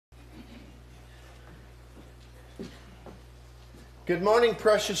Good morning,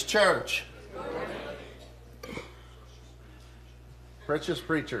 precious church. Precious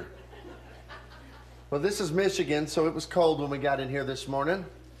preacher. Well, this is Michigan, so it was cold when we got in here this morning.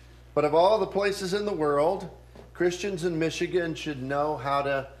 But of all the places in the world, Christians in Michigan should know how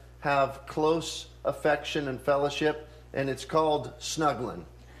to have close affection and fellowship, and it's called snuggling.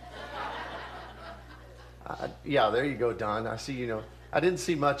 Yeah, there you go, Don. I see you know. I didn't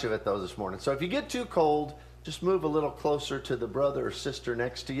see much of it, though, this morning. So if you get too cold, just move a little closer to the brother or sister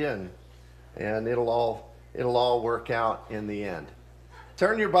next to you, and it'll all work out in the end.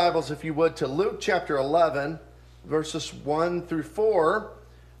 Turn your Bibles, if you would, to Luke chapter 11, verses 1 through 4.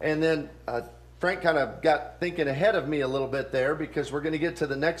 And then Frank kind of got thinking ahead of me a little bit there, because we're going to get to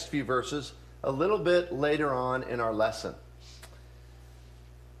the next few verses a little bit later on in our lesson.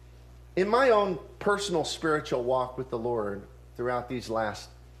 In my own personal spiritual walk with the Lord throughout these last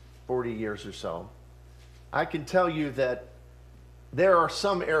 40 years or so, I can tell you that there are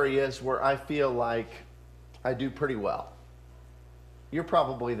some areas where I feel like I do pretty well. You're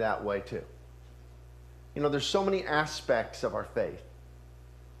probably that way too. You know, there's so many aspects of our faith.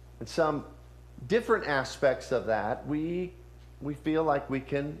 And some different aspects of that, we feel like we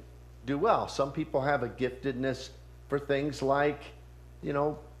can do well. Some people have a giftedness for things like, you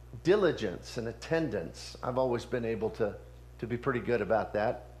know, diligence and attendance. I've always been able to be pretty good about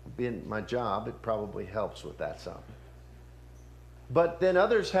that. Being my job, it probably helps with that some. But then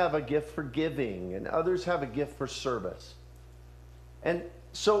others have a gift for giving, and others have a gift for service. And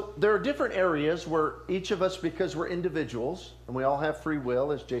so there are different areas where each of us, because we're individuals, and we all have free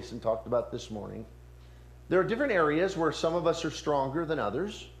will, as Jason talked about this morning, there are different areas where some of us are stronger than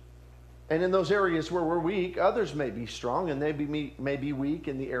others. And in those areas where we're weak, others may be strong, and they may be weak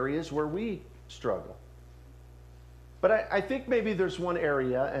in the areas where we struggle. But I think maybe there's one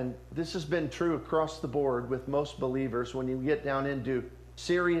area, and this has been true across the board with most believers, when you get down into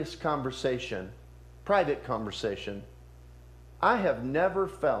serious conversation, private conversation, I have never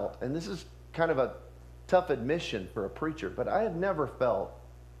felt, and this is kind of a tough admission for a preacher, but I have never felt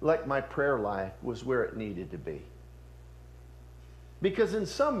like my prayer life was where it needed to be. Because in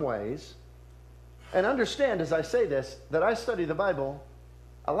some ways, and understand as I say this, that I study the Bible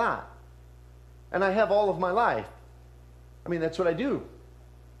a lot. And I have all of my life. I mean, that's what I do.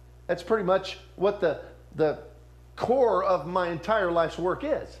 That's pretty much what the core of my entire life's work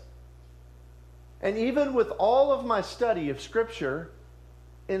is. And even with all of my study of Scripture,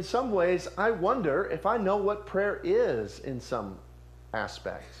 in some ways, I wonder if I know what prayer is in some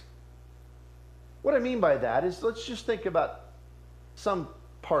aspects. What I mean by that is, let's just think about some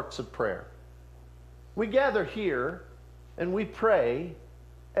parts of prayer. We gather here and we pray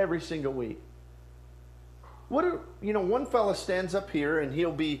every single week. One fella stands up here and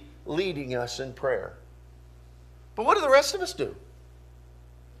he'll be leading us in prayer. But what do the rest of us do?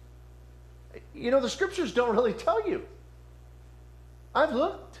 You know, the Scriptures don't really tell you. I've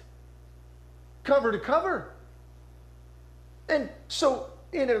looked cover to cover. And so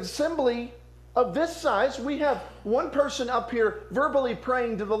in an assembly of this size, we have one person up here verbally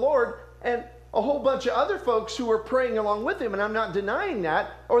praying to the Lord, and a whole bunch of other folks who are praying along with him. And I'm not denying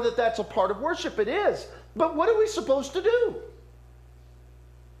that, or that that's a part of worship. It is. But what are we supposed to do?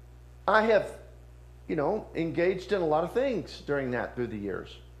 I have, engaged in a lot of things during that through the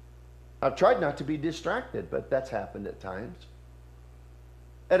years. I've tried not to be distracted, but that's happened at times.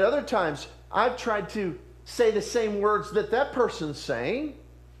 At other times, I've tried to say the same words that person's saying,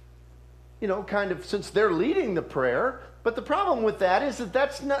 kind of since they're leading the prayer. But the problem with that is that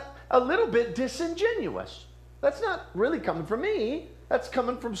that's not a little bit disingenuous. That's not really coming from me. That's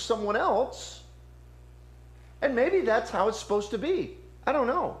coming from someone else. And maybe that's how it's supposed to be. I don't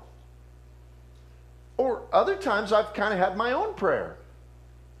know. Or other times I've kind of had my own prayer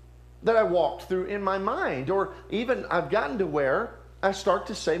that I walked through in my mind. Or even I've gotten to where I start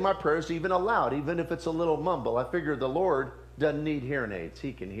to say my prayers even aloud, even if it's a little mumble. I figure the Lord doesn't need hearing aids.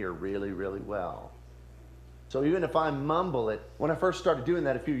 He can hear really, really well. So even if I mumble it, when I first started doing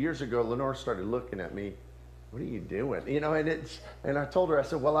that a few years ago, Lenore started looking at me. What are you doing? And I told her, I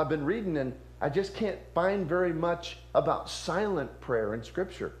said, well, I've been reading and I just can't find very much about silent prayer in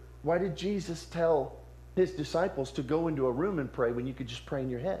Scripture. Why did Jesus tell his disciples to go into a room and pray when you could just pray in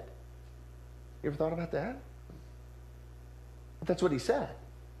your head? You ever thought about that? But that's what he said.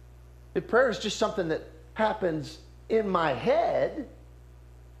 If prayer is just something that happens in my head,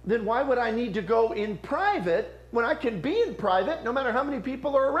 then why would I need to go in private when I can be in private no matter how many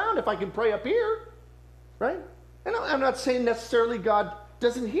people are around if I can pray up here? Right? And I'm not saying necessarily God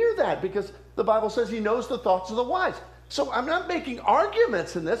doesn't hear that, because the Bible says he knows the thoughts of the wise. So I'm not making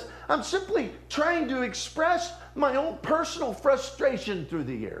arguments in this. I'm simply trying to express my own personal frustration through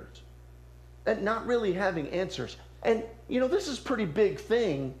the years and not really having answers. And, this is a pretty big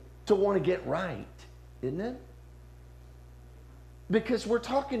thing to want to get right, isn't it? Because we're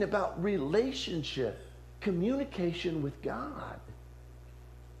talking about relationship, communication with God.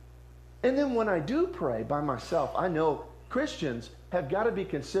 And then when I do pray by myself, I know Christians have got to be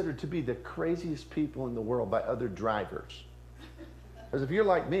considered to be the craziest people in the world by other drivers. Because if you're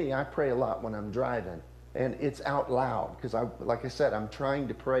like me, I pray a lot when I'm driving. And it's out loud. Because, like I said, I'm trying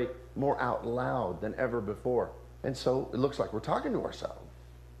to pray more out loud than ever before. And so it looks like we're talking to ourselves.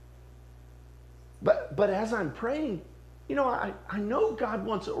 But as I'm praying, I know God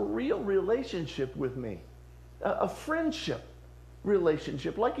wants a real relationship with me. A friendship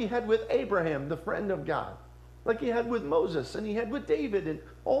relationship like he had with Abraham, the friend of God. Like he had with Moses and he had with David and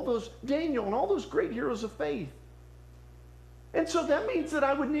all those, Daniel and all those great heroes of faith. And so that means that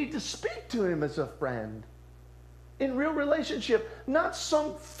I would need to speak to him as a friend in real relationship, not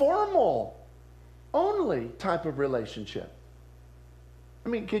some formal only type of relationship. I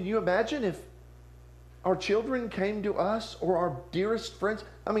mean, can you imagine if our children came to us or our dearest friends?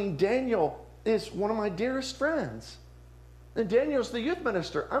 I mean, Daniel is one of my dearest friends. And Daniel's the youth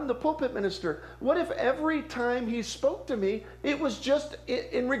minister. I'm the pulpit minister. What if every time he spoke to me, it was just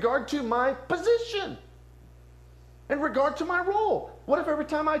in regard to my position? In regard to my role? What if every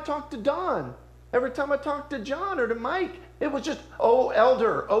time I talked to Don, every time I talked to John or to Mike, it was just, oh,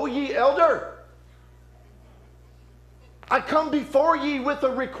 elder, oh, ye elder, I come before ye with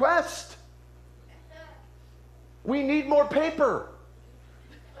a request. We need more paper.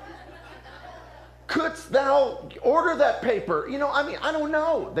 Couldst thou order that paper? I don't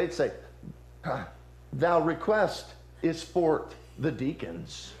know. They'd say, thou request is for the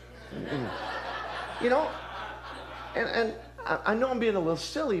deacons. And I know I'm being a little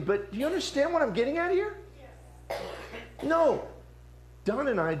silly, but do you understand what I'm getting at here? No. Don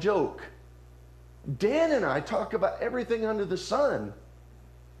and I joke. Dan and I talk about everything under the sun,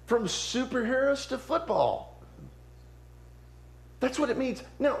 from superheroes to football. That's what it means.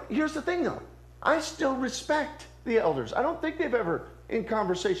 Now, here's the thing, though. I still respect the elders. I don't think they've ever, in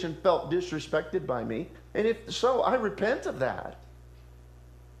conversation, felt disrespected by me. And if so, I repent of that.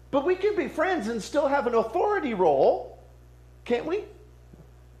 But we can be friends and still have an authority role, can't we?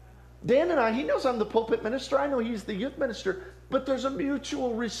 Dan and I, he knows I'm the pulpit minister. I know he's the youth minister. But there's a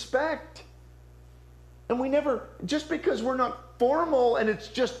mutual respect. And we never, just because we're not formal and it's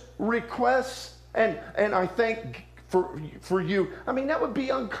just requests and I thank for you. I mean, that would be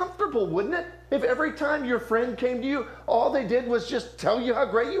uncomfortable, wouldn't it? If every time your friend came to you, all they did was just tell you how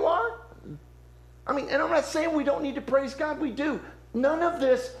great you are? I mean, and I'm not saying we don't need to praise God. We do. None of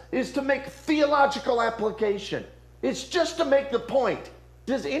this is to make theological application. It's just to make the point.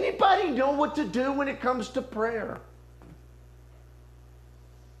 Does anybody know what to do when it comes to prayer?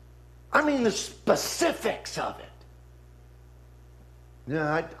 I mean, the specifics of it.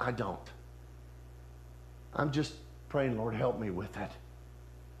 No, I don't. I'm just praying, Lord, help me with it.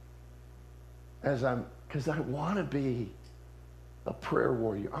 Because I want to be a prayer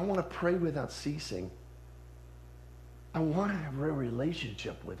warrior. I want to pray without ceasing. I want to have a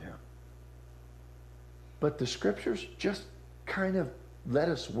relationship with him. But the scriptures just kind of let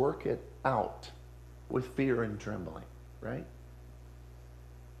us work it out with fear and trembling, right?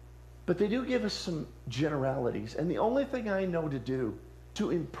 But they do give us some generalities. And the only thing I know to do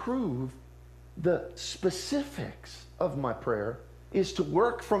to improve the specifics of my prayer is to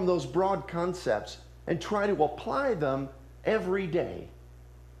work from those broad concepts and try to apply them every day,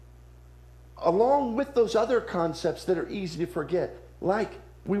 along with those other concepts that are easy to forget. Like,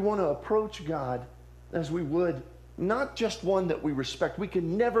 we want to approach God as we would not just one that we respect. We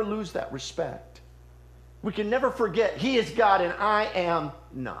can never lose that respect. We can never forget he is God and I am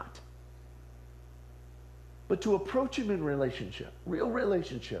not. But to approach him in relationship, real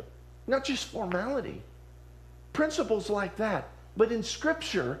relationship, not just formality. Principles like that. But in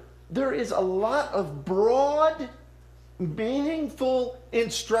Scripture, there is a lot of broad, meaningful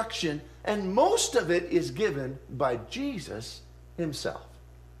instruction, and most of it is given by Jesus himself.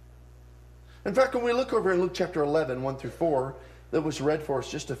 In fact, when we look over in Luke chapter 11, 1 through 4, that was read for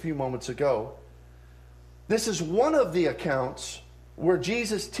us just a few moments ago, this is one of the accounts where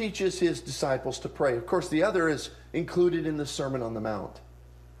Jesus teaches his disciples to pray. Of course, the other is included in the Sermon on the Mount.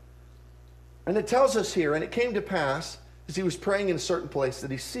 And it tells us here, and it came to pass, as he was praying in a certain place, that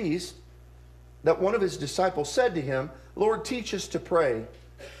he ceased, that one of his disciples said to him, Lord, teach us to pray,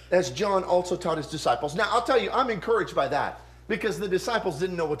 as John also taught his disciples. Now, I'll tell you, I'm encouraged by that, because the disciples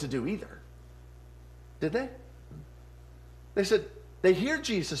didn't know what to do either. Did they? They said, they hear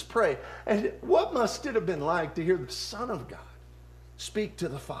Jesus pray. And what must it have been like to hear the Son of God speak to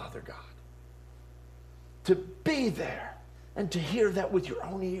the Father God? To be there and to hear that with your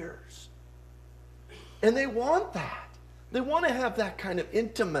own ears. And they want that. They want to have that kind of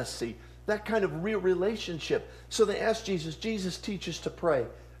intimacy, that kind of real relationship. So they ask Jesus, Jesus, teach us to pray.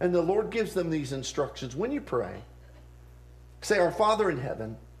 And the Lord gives them these instructions. When you pray, say, Our Father in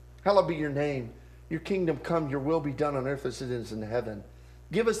heaven, hallowed be your name. Your kingdom come, your will be done on earth as it is in heaven.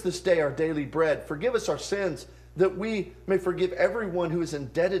 Give us this day our daily bread. Forgive us our sins, that we may forgive everyone who is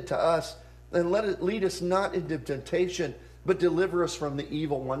indebted to us. And let it lead us not into temptation, but deliver us from the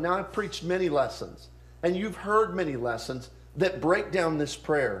evil one. Now, I've preached many lessons, and you've heard many lessons that break down this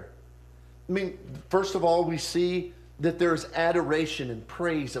prayer. I mean, first of all, we see that there's adoration and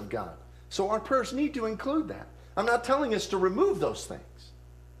praise of God. So our prayers need to include that. I'm not telling us to remove those things.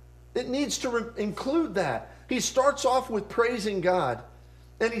 It needs to include that. He starts off with praising God,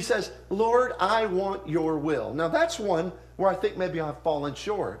 and he says, Lord, I want your will. Now, that's one where I think maybe I've fallen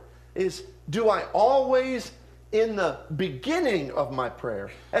short, is do I always, in the beginning of my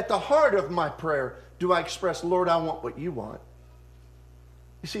prayer, at the heart of my prayer, do I express, Lord, I want what you want?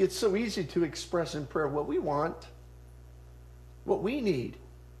 You see, it's so easy to express in prayer what we want, what we need.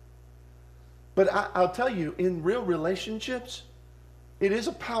 But I'll tell you, in real relationships, it is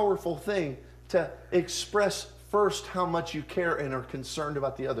a powerful thing to express first how much you care and are concerned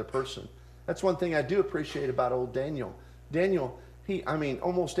about the other person. That's one thing I do appreciate about old Daniel. Daniel,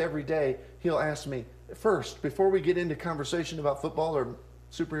 almost every day, he'll ask me, first, before we get into conversation about football or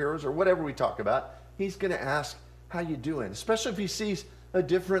superheroes or whatever we talk about, he's going to ask, how you doing? Especially if he sees a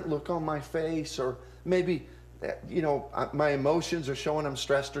different look on my face, or maybe, my emotions are showing I'm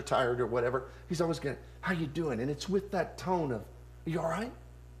stressed or tired or whatever. He's always going, how you doing? And it's with that tone of, are you all right?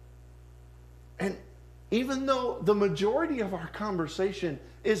 And even though the majority of our conversation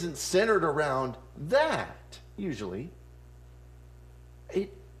isn't centered around that, usually,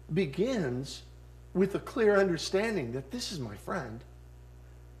 it begins with a clear understanding that this is my friend,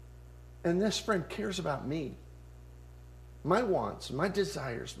 and this friend cares about me, my wants, my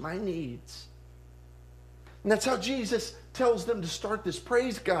desires, my needs. And that's how Jesus tells them to start this.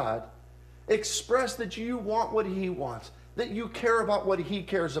 Praise God. Express that you want what he wants, that you care about what he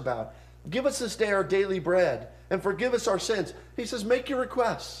cares about. Give us this day our daily bread, and forgive us our sins. He says, make your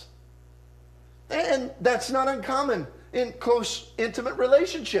requests. And that's not uncommon in close, intimate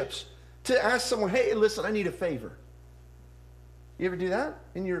relationships, to ask someone, hey, listen, I need a favor. You ever do that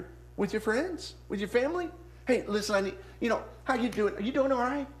with your friends, with your family? Hey, listen, I need, how you doing? Are you doing all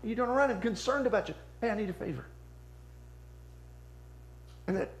right? Are you doing all right? I'm concerned about you. Hey, I need a favor.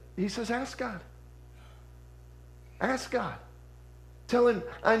 And he says, ask God. Ask God. Tell him,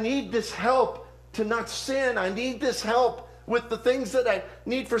 I need this help to not sin. I need this help with the things that I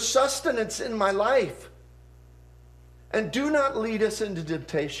need for sustenance in my life. And do not lead us into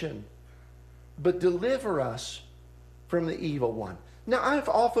temptation, but deliver us from the evil one. Now, I've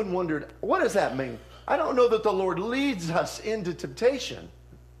often wondered, what does that mean? I don't know that the Lord leads us into temptation.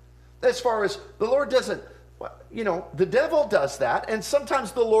 As far as the Lord doesn't, the devil does that. And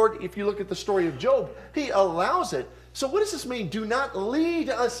sometimes the Lord, if you look at the story of Job, he allows it. So what does this mean? Do not lead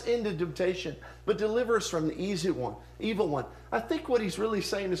us into temptation, but deliver us from the evil one. I think what he's really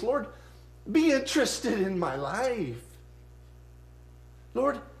saying is, Lord, be interested in my life.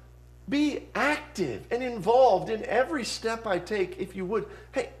 Lord, be active and involved in every step I take, if you would.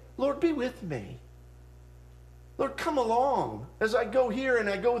 Hey, Lord, be with me. Lord, come along as I go here and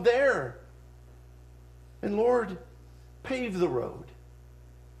I go there. And Lord, pave the road.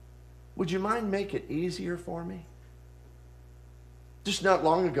 Would you mind make it easier for me? Just not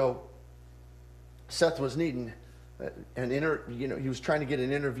long ago, Seth was needing he was trying to get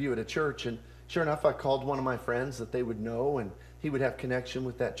an interview at a church, and sure enough, I called one of my friends that they would know, and he would have connection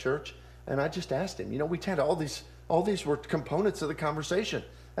with that church. And I just asked him, we had all these were components of the conversation.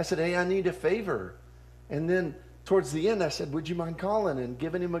 I said, hey, I need a favor. And then towards the end, I said, would you mind calling and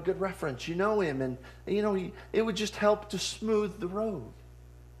giving him a good reference? You know him. And, it would just help to smooth the road.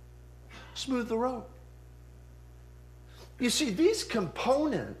 Smooth the road. You see, these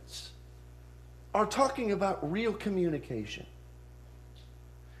components are talking about real communication.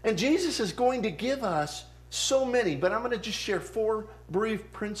 And Jesus is going to give us so many, but I'm going to just share 4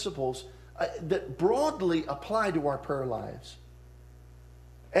 brief principles that broadly apply to our prayer lives.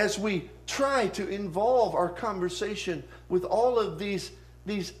 As we try to involve our conversation with all of these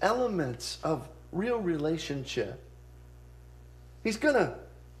elements of real relationship. He's going to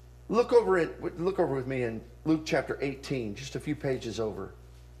look over with me in Luke chapter 18, just a few pages over.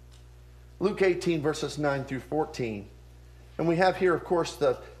 Luke 18, verses 9 through 14. And we have here, of course,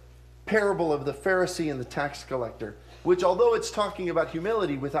 the parable of the Pharisee and the tax collector, which, although it's talking about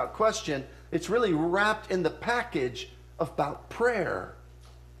humility without question, it's really wrapped in the package about prayer.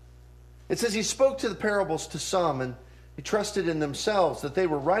 It says he spoke to the parables to some, and he trusted in themselves that they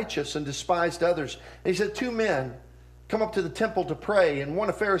were righteous and despised others. And he said, two men come up to the temple to pray, and one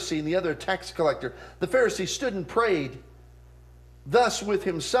a Pharisee and the other a tax collector. The Pharisee stood and prayed thus with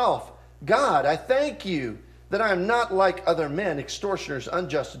himself, God, I thank you that I am not like other men, extortioners,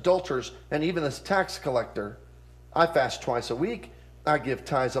 unjust, adulterers, and even this tax collector. I fast twice a week. I give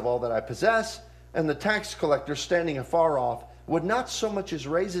tithes of all that I possess. And the tax collector, standing afar off, would not so much as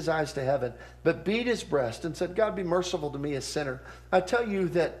raise his eyes to heaven, but beat his breast and said, God, be merciful to me, a sinner. I tell you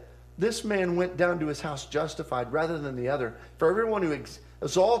that this man went down to his house justified rather than the other. For everyone who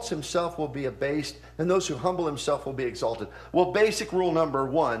exalts himself will be abased, and those who humble himself will be exalted. Well, basic rule number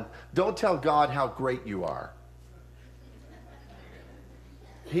one, don't tell God how great you are.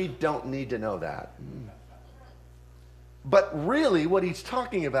 He don't need to know that. But really what he's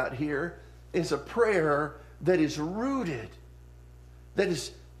talking about here is a prayer that is rooted, that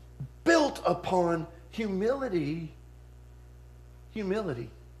is built upon humility. Humility.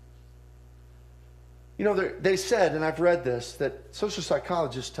 You know, they said, and I've read this, that social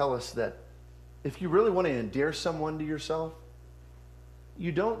psychologists tell us that if you really want to endear someone to yourself,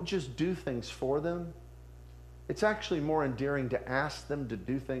 you don't just do things for them. It's actually more endearing to ask them to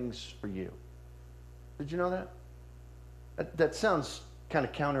do things for you. Did you know that? That sounds kind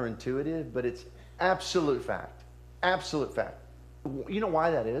of counterintuitive, but it's absolute fact. Absolute fact. You know why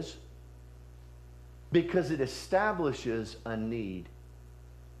that is? Because it establishes a need.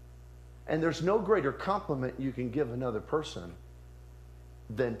 And there's no greater compliment you can give another person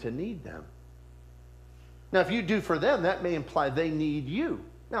than to need them. Now, if you do for them, that may imply they need you.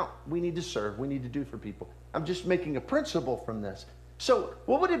 Now, we need to serve. We need to do for people. I'm just making a principle from this. So,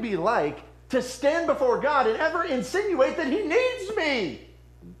 what would it be like to stand before God and ever insinuate that he needs me?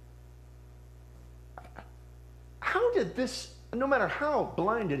 How did this, no matter how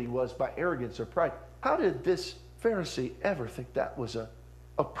blinded he was by arrogance or pride, how did this Pharisee ever think that was a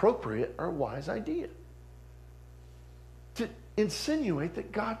appropriate or wise idea? To insinuate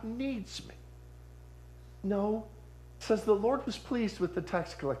that God needs me. No. It says the Lord was pleased with the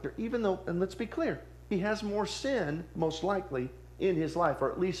tax collector, even though, and let's be clear, he has more sin, most likely, in his life, or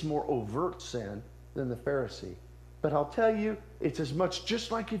at least more overt sin than the Pharisee. But I'll tell you, it's as much,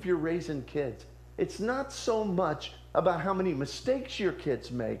 just like if you're raising kids, it's not so much about how many mistakes your kids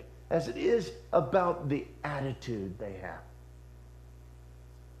make as it is about the attitude they have.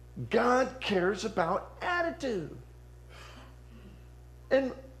 God cares about attitude.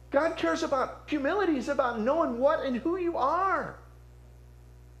 And God cares about humility. It's about knowing what and who you are.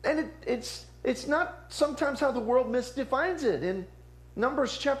 And it's not sometimes how the world misdefines it. In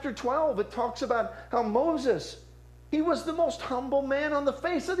Numbers chapter 12, it talks about how Moses, he was the most humble man on the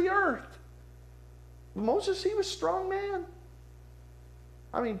face of the earth. Moses, he was a strong man.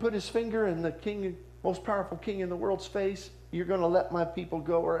 I mean, put his finger in the king, most powerful king in the world's face. You're going to let my people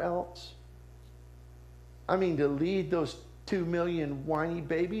go or else? I mean, to lead those 2 million whiny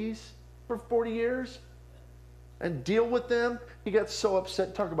babies for 40 years and deal with them. He got so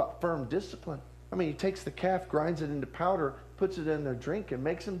upset. Talk about firm discipline. I mean, he takes the calf, grinds it into powder, puts it in their drink, and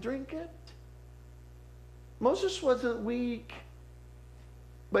makes them drink it. Moses wasn't weak,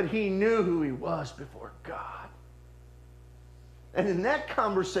 but he knew who he was before God. And in that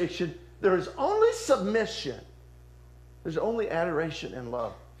conversation, there is only submission. There's only adoration and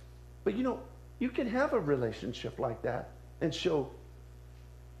love. But you know, you can have a relationship like that and show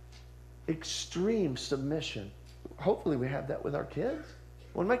extreme submission. Hopefully we have that with our kids.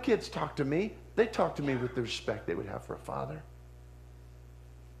 When my kids talk to me, they talk to me with the respect they would have for a father.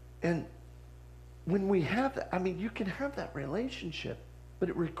 And when we have that, I mean, you can have that relationship, but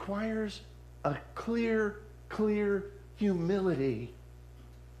it requires a clear humility.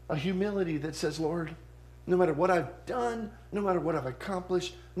 A humility that says, Lord, no matter what I've done, no matter what I've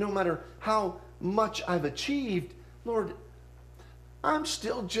accomplished, no matter how much I've achieved, Lord, I'm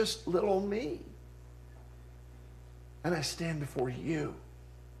still just little me. And I stand before you.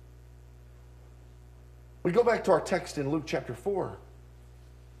 We go back to our text in Luke chapter 4.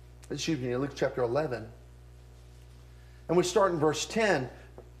 Luke chapter 11. And we start in verse 10.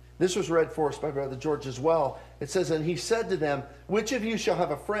 This was read for us by Brother George as well. It says, and he said to them, which of you shall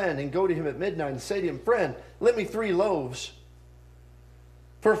have a friend and go to him at midnight and say to him, friend, lend me 3 loaves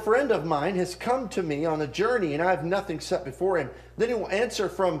For a friend of mine has come to me on a journey, and I have nothing set before him. Then he will answer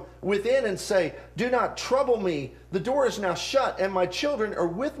from within and say, do not trouble me. The door is now shut, and my children are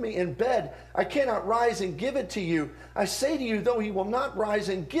with me in bed. I cannot rise and give it to you. I say to you, though he will not rise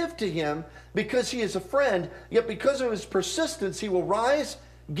and give to him, because he is a friend, yet because of his persistence he will rise,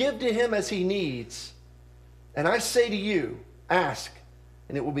 give to him as he needs. And I say to you, ask,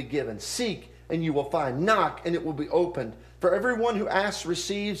 and it will be given. Seek, and you will find. Knock, and it will be opened. For everyone who asks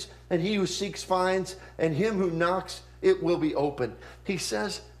receives, and he who seeks finds, and him who knocks it will be opened. He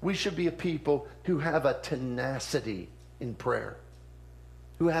says we should be a people who have a tenacity in prayer,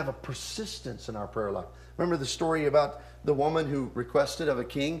 who have a persistence in our prayer life. Remember the story about the woman who requested of a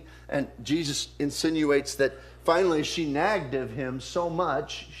king, and Jesus insinuates that finally she nagged him so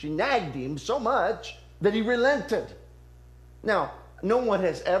much that he relented. Now, no one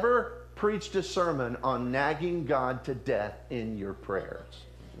has ever preached a sermon on nagging God to death in your prayers.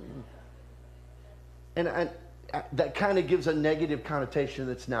 And that kind of gives a negative connotation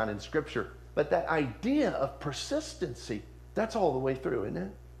that's not in Scripture. But that idea of persistency, that's all the way through, isn't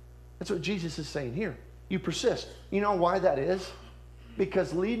it? That's what Jesus is saying here. You persist. You know why that is?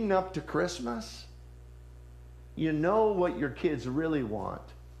 Because leading up to Christmas, you know what your kids really want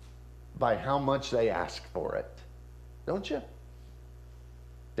by how much they ask for it. Don't you?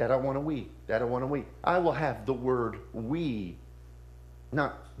 Dad, I want a Wii. Dad, I want a Wii. I will have the word we,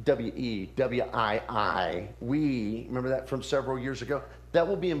 not W-E, W-I-I, we. Remember that from several years ago? That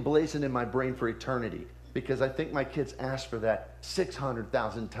will be emblazoned in my brain for eternity, because I think my kids asked for that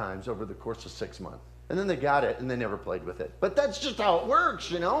 600,000 times over the course of 6 months. And then they got it, and they never played with it. But that's just how it works,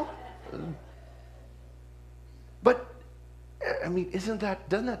 you know? But, I mean, doesn't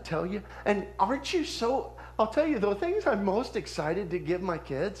that tell you? And aren't you so... I'll tell you, the things I'm most excited to give my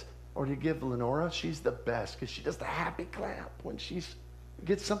kids, or to give Lenora, she's the best, because she does the happy clap. When she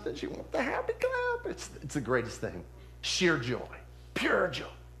gets something, she wants the happy clap. It's the greatest thing. Sheer joy. Pure joy.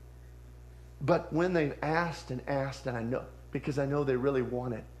 But when they've asked, and I know, because I know they really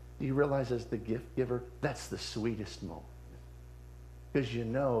want it, do you realize as the gift giver, that's the sweetest moment? Because you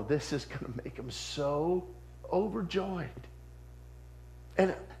know this is going to make them so overjoyed.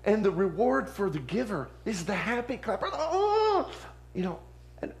 And the reward for the giver is the happy clap. Oh, you know,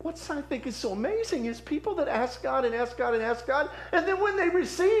 and what I think is so amazing is people that ask God and ask God and ask God, and then when they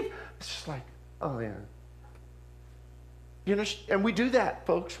receive, it's just like, oh yeah. You know, and we do that,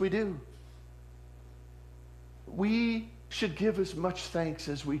 folks, we do. We should give as much thanks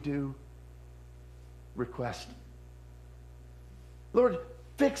as we do request. Lord,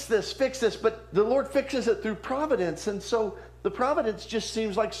 fix this, but the Lord fixes it through providence, and so the providence just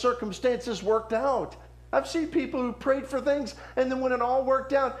seems like circumstances worked out. I've seen people who prayed for things, and then when it all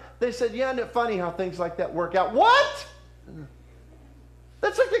worked out, they said, yeah, isn't it funny how things like that work out? What?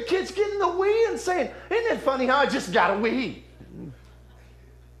 That's like the kids getting the Wii and saying, isn't it funny how I just got a Wii?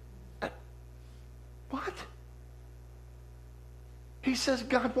 What? He says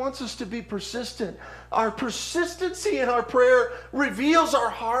God wants us to be persistent. Our persistency in our prayer reveals our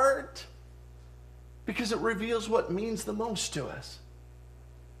heart, because it reveals what means the most to us.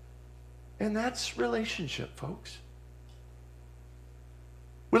 And that's relationship, folks.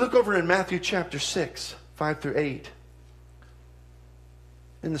 We look over in Matthew chapter 6, 5 through 8.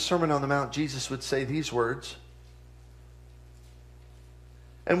 In the Sermon on the Mount, Jesus would say these words.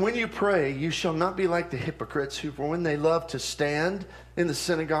 And when you pray, you shall not be like the hypocrites who, for when they love to stand in the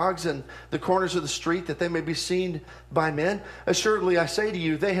synagogues and the corners of the street, that they may be seen by men. Assuredly, I say to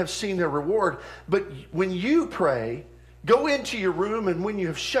you, they have seen their reward. But when you pray, go into your room, and when you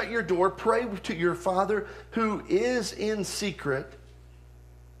have shut your door, pray to your Father who is in secret.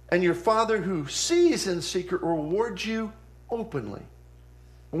 And your Father who sees in secret will reward you openly.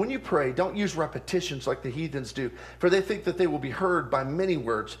 When you pray, don't use repetitions like the heathens do, for they think that they will be heard by many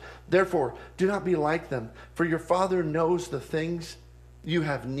words. Therefore, do not be like them, for your Father knows the things you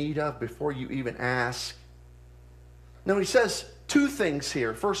have need of before you even ask. Now, he says two things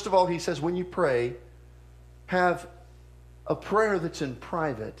here. First of all, he says when you pray, have a prayer that's in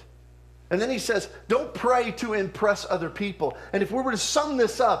private. And then he says, don't pray to impress other people. And if we were to sum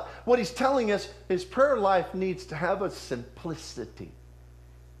this up, what he's telling us is prayer life needs to have a simplicity.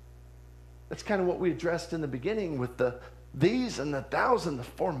 That's kind of what we addressed in the beginning with the these and the thous and the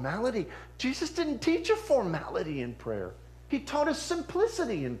formality. Jesus didn't teach a formality in prayer. He taught us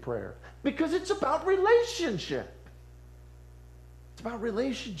simplicity in prayer, because it's about relationship. It's about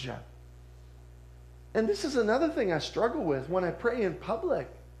relationship. And this is another thing I struggle with when I pray in public.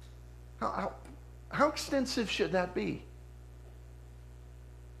 How extensive should that be?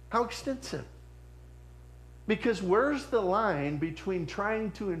 How extensive? Because where's the line between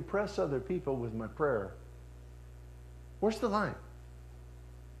trying to impress other people with my prayer? Where's the line?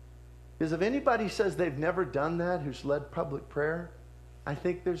 Because if anybody says they've never done that, who's led public prayer, I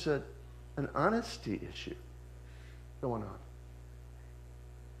think there's an honesty issue going on.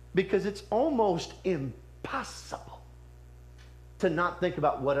 Because it's almost impossible to not think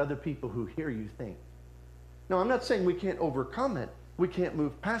about what other people who hear you think. Now, I'm not saying we can't overcome it. We can't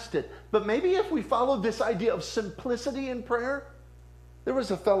move past it. But maybe if we followed this idea of simplicity in prayer. There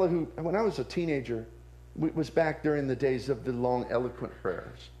was a fellow who, when I was a teenager, was back during the days of the long, eloquent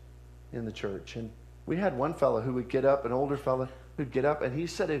prayers in the church. And we had one fellow who would get up, an older fellow who'd get up, and he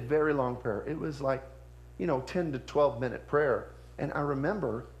said a very long prayer. It was like, 10 to 12-minute prayer. And I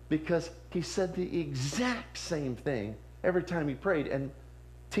remember because he said the exact same thing every time he prayed. And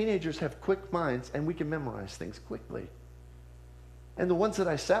teenagers have quick minds, and we can memorize things quickly. And the ones that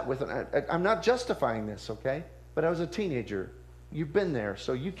I sat with, and I'm not justifying this, okay? But I was a teenager. You've been there,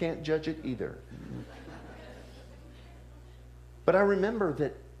 so you can't judge it either. But I remember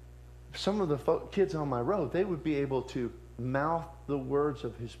that some of the kids on my row, they would be able to mouth the words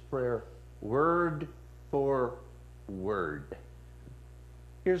of his prayer word for word.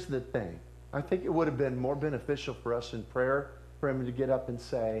 Here's the thing. I think it would have been more beneficial for us in prayer for him to get up and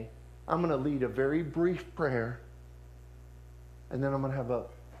say, I'm going to lead a very brief prayer, and then I'm going to have a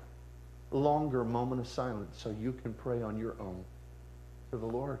longer moment of silence so you can pray on your own to the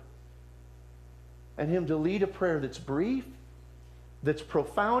Lord. And him to lead a prayer that's brief, that's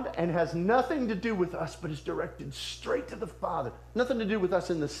profound, and has nothing to do with us, but is directed straight to the Father. Nothing to do with us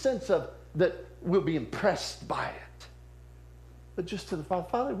in the sense of that we'll be impressed by it, but just to the Father.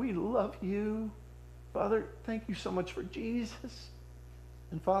 Father, we love you. Father, thank you so much for Jesus.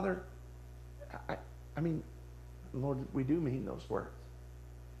 And Father, I mean, Lord, we do mean those words.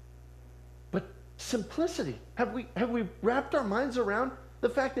 But simplicity. Have we wrapped our minds around the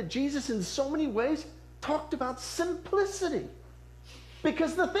fact that Jesus in so many ways talked about simplicity?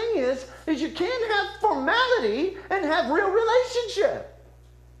 Because the thing is you can't have formality and have real relationship.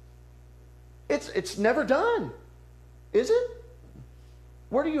 It's never done, is it?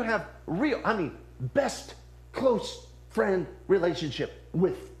 Where do you have real, best close friend relationship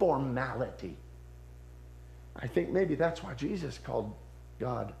with formality? I think maybe that's why Jesus called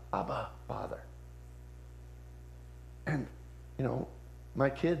God Abba, Father. And, my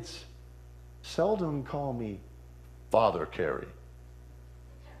kids seldom call me Father Kerry.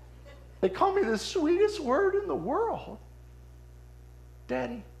 They call me the sweetest word in the world.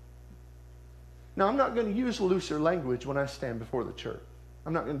 Daddy. Now, I'm not going to use looser language when I stand before the church.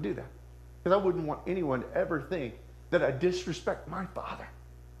 I'm not going to do that. Because I wouldn't want anyone to ever think that I disrespect my Father,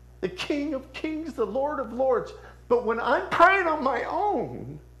 the King of Kings, the Lord of Lords. But when I'm praying on my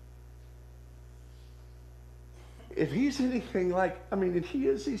own, if he's anything like, if he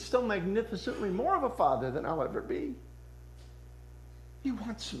is, he's still magnificently more of a father than I'll ever be. He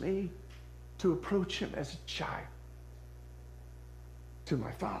wants me to approach him as a child to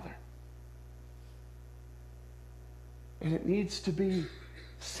my Father. And it needs to be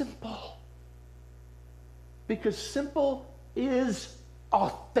simple. Because simple is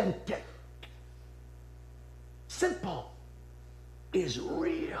authentic. Simple is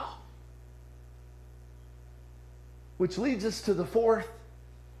real. Which leads us to the fourth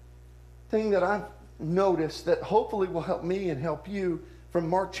thing that I've noticed that hopefully will help me and help you from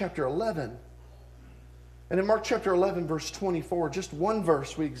Mark chapter 11. And in Mark chapter 11, verse 24, just one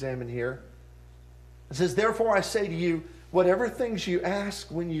verse we examine here. It says, therefore I say to you, whatever things you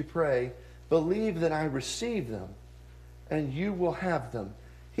ask when you pray, believe that I receive them, and you will have them.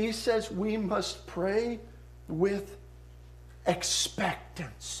 He says we must pray with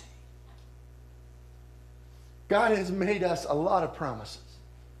expectancy. God has made us a lot of promises.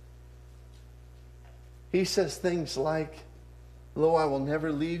 He says things like, lo, I will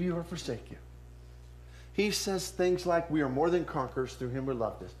never leave you or forsake you. He says things like, we are more than conquerors through him who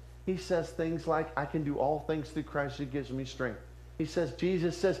loved us. He says things like, I can do all things through Christ who gives me strength. He says,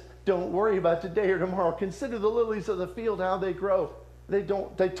 Jesus says, don't worry about today or tomorrow. Consider the lilies of the field, how they grow. They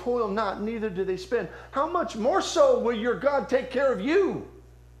toil not, neither do they spin. How much more so will your God take care of you?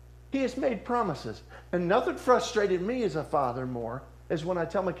 He has made promises. And nothing frustrated me as a father more is when I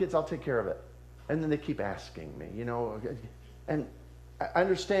tell my kids I'll take care of it. And then they keep asking me, And I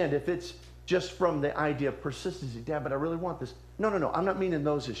understand if it's just from the idea of persistency. Dad, but I really want this. No. I'm not meaning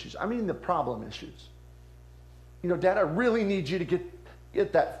those issues. I mean the problem issues. Dad, I really need you to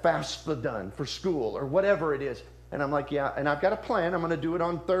get that FAFSA done for school or whatever it is. And I'm like, yeah, and I've got a plan. I'm going to do it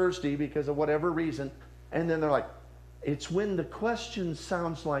on Thursday because of whatever reason. And then they're like, it's when the question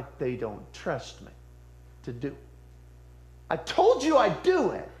sounds like they don't trust me. to do. I told you I'd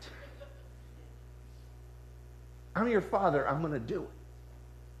do it. I'm your Father. I'm going to do it.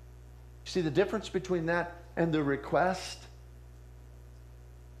 See the difference between that and the request?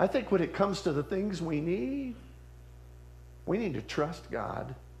 I think when it comes to the things we need to trust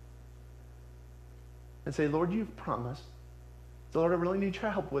God and say, Lord, you've promised. Lord, I really need your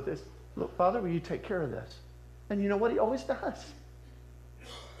help with this. Look, Father, will you take care of this? And you know what? He always does.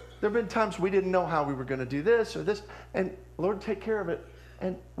 There have been times we didn't know how we were going to do this or this, and Lord, take care of it.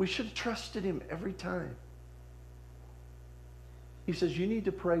 And we should have trusted him every time. He says you need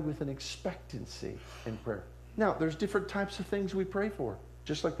to pray with an expectancy in prayer. Now, there's different types of things we pray for,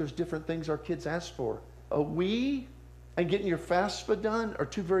 just like there's different things our kids ask for. We and getting your FAFSA done are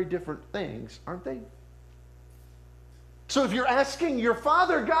two very different things, aren't they? So if you're asking your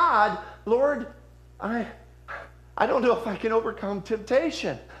Father God, Lord, I don't know if I can overcome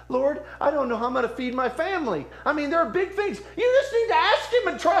temptation. Lord, I don't know how I'm going to feed my family. I mean, there are big things. You just need to ask him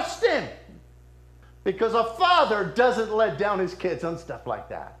and trust him. Because a father doesn't let down his kids on stuff like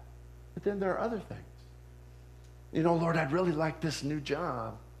that. But then there are other things. You know, Lord, I'd really like this new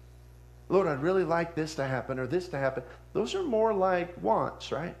job. Lord, I'd really like this to happen or this to happen. Those are more like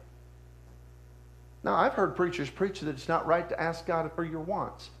wants, right? Now, I've heard preachers preach that it's not right to ask God for your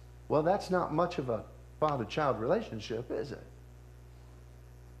wants. Well, that's not much of a father-child relationship, is it?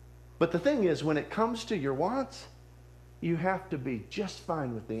 But the thing is, when it comes to your wants, you have to be just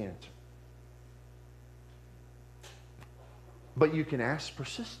fine with the answer. But you can ask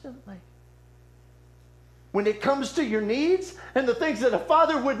persistently. When it comes to your needs and the things that a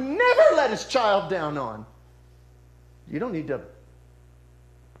father would never let his child down on, you don't need to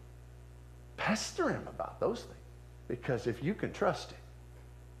pester him about those things. Because if you can trust him,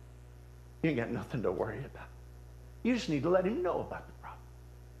 you ain't got nothing to worry about. You just need to let him know about the problem.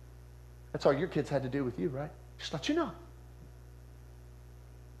 That's all your kids had to do with you, right? Just let you know.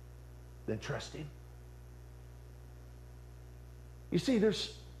 Then trust him. You see,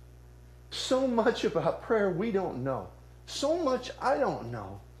 there's so much about prayer we don't know. So much I don't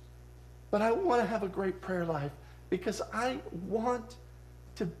know. But I want to have a great prayer life because I want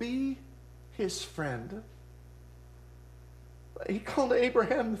to be his friend. He called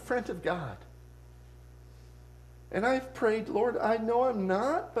Abraham the friend of God. And I've prayed, Lord, I know I'm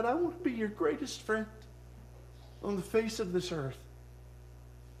not, but I want to be your greatest friend on the face of this earth.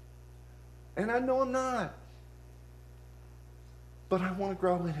 And I know I'm not, but I want to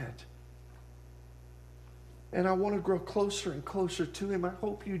grow in it. And I want to grow closer and closer to him. I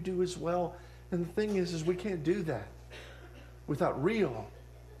hope you do as well. And the thing is we can't do that without real,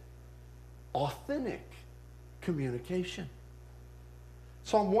 authentic communication.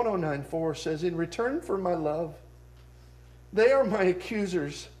 Psalm 109:4 says, in return for my love, they are my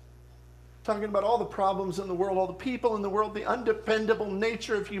accusers. Talking about all the problems in the world, all the people in the world, the undependable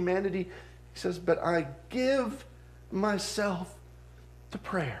nature of humanity. He says, but I give myself to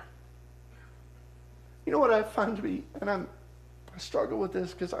prayer. You know what I find to be, and I struggle with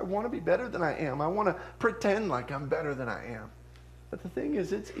this because I want to be better than I am. I want to pretend like I'm better than I am. But the thing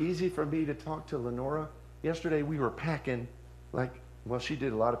is, it's easy for me to talk to Lenora. Yesterday we were packing, well, she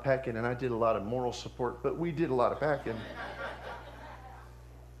did a lot of packing and I did a lot of moral support, but we did a lot of packing.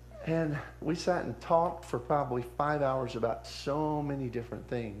 And we sat and talked for probably 5 hours about so many different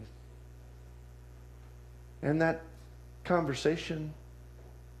things. And that conversation,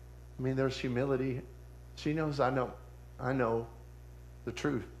 I mean, there's humility. She knows I know the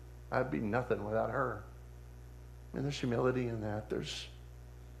truth. I'd be nothing without her. And there's humility in that. There's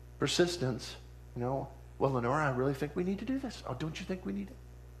persistence. You know, well, Lenora, I really think we need to do this. Oh, don't you think we need it?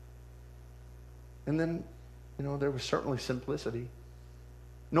 And then, you know, there was certainly simplicity.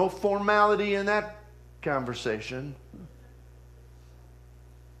 No formality in that conversation.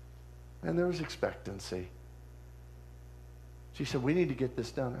 And there was expectancy. She said, we need to get this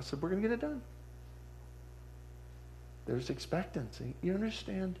done. I said, we're going to get it done. There's expectancy. You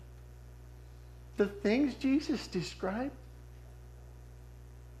understand? The things Jesus described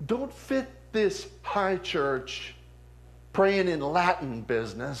don't fit this high church praying in Latin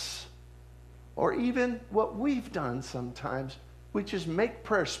business, or even what we've done sometimes, which is make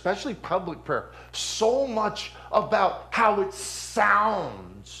prayer, especially public prayer, so much about how it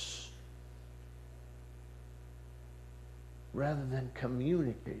sounds rather than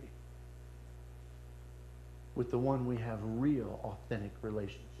communicating with the one we have real, authentic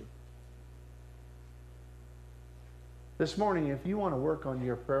relationship. This morning, if you want to work on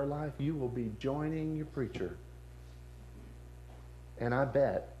your prayer life, you will be joining your preacher. And I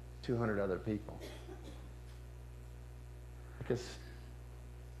bet 200 other people. Because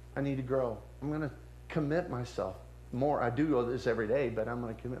I need to grow. I'm going to commit myself more. I do this every day, but I'm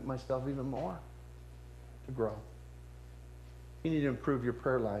going to commit myself even more to grow. You need to improve your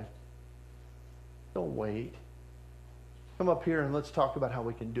prayer life. Don't wait. Come up here and let's talk about how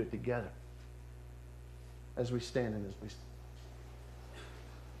we can do it together as we stand and as we